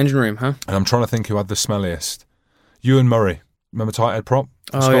joys of the engine room, huh? And I'm trying to think who had the smelliest. Ewan Murray. Remember tight head prop?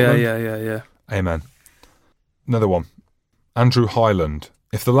 Oh, Scotland? Yeah. Amen. Another one. Andrew Highland.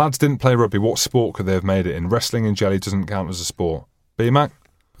 If the lads didn't play rugby, what sport could they have made it in? Wrestling and jelly doesn't count as a sport. B-Mac?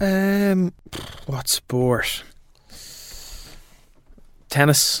 What sport?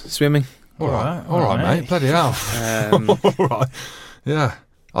 Tennis, swimming. All right, mate. Bloody hell. All right. Yeah.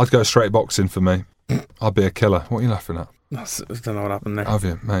 I'd go straight boxing for me. I'd be a killer. What are you laughing at? I don't know what happened there. Have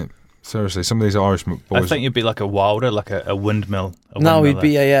you, mate? Seriously, some of these Irish boys. I think you'd be like a Wilder, like a windmill. No, he'd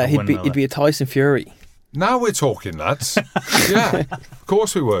be he'd be a Tyson Fury. Now we're talking, lads. Yeah, of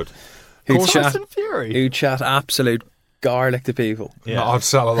course we would. Tyson Fury. Who'd chat absolute garlic to people. Yeah. No, I'd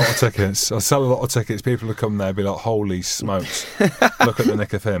sell a lot of tickets. People would come there and be like, holy smokes, look at the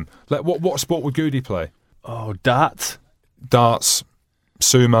nick of him. Like, what sport would Goodey play? Oh, darts. Darts,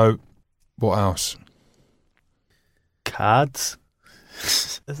 sumo, what else? Cards.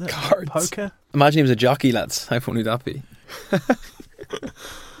 Is it Cards. poker? Imagine he was a jockey, lads. How funny would that be?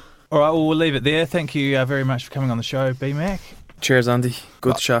 All right, well, we'll leave it there. Thank you very much for coming on the show, B-Mac. Cheers, Andy.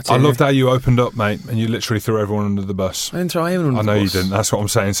 Good shot. I loved how you opened up, mate, and you literally threw everyone under the bus. I didn't throw anyone under I know the you bus. didn't. That's what I'm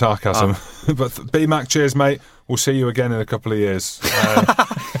saying, sarcasm. But B-Mac, cheers, mate. We'll see you again in a couple of years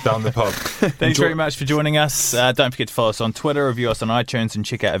down the pub. Thanks very much for joining us. Don't forget to follow us on Twitter, review us on iTunes, and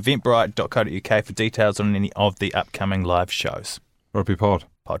check out eventbrite.co.uk for details on any of the upcoming live shows. Rugby pod.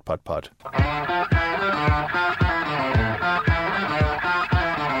 Pod.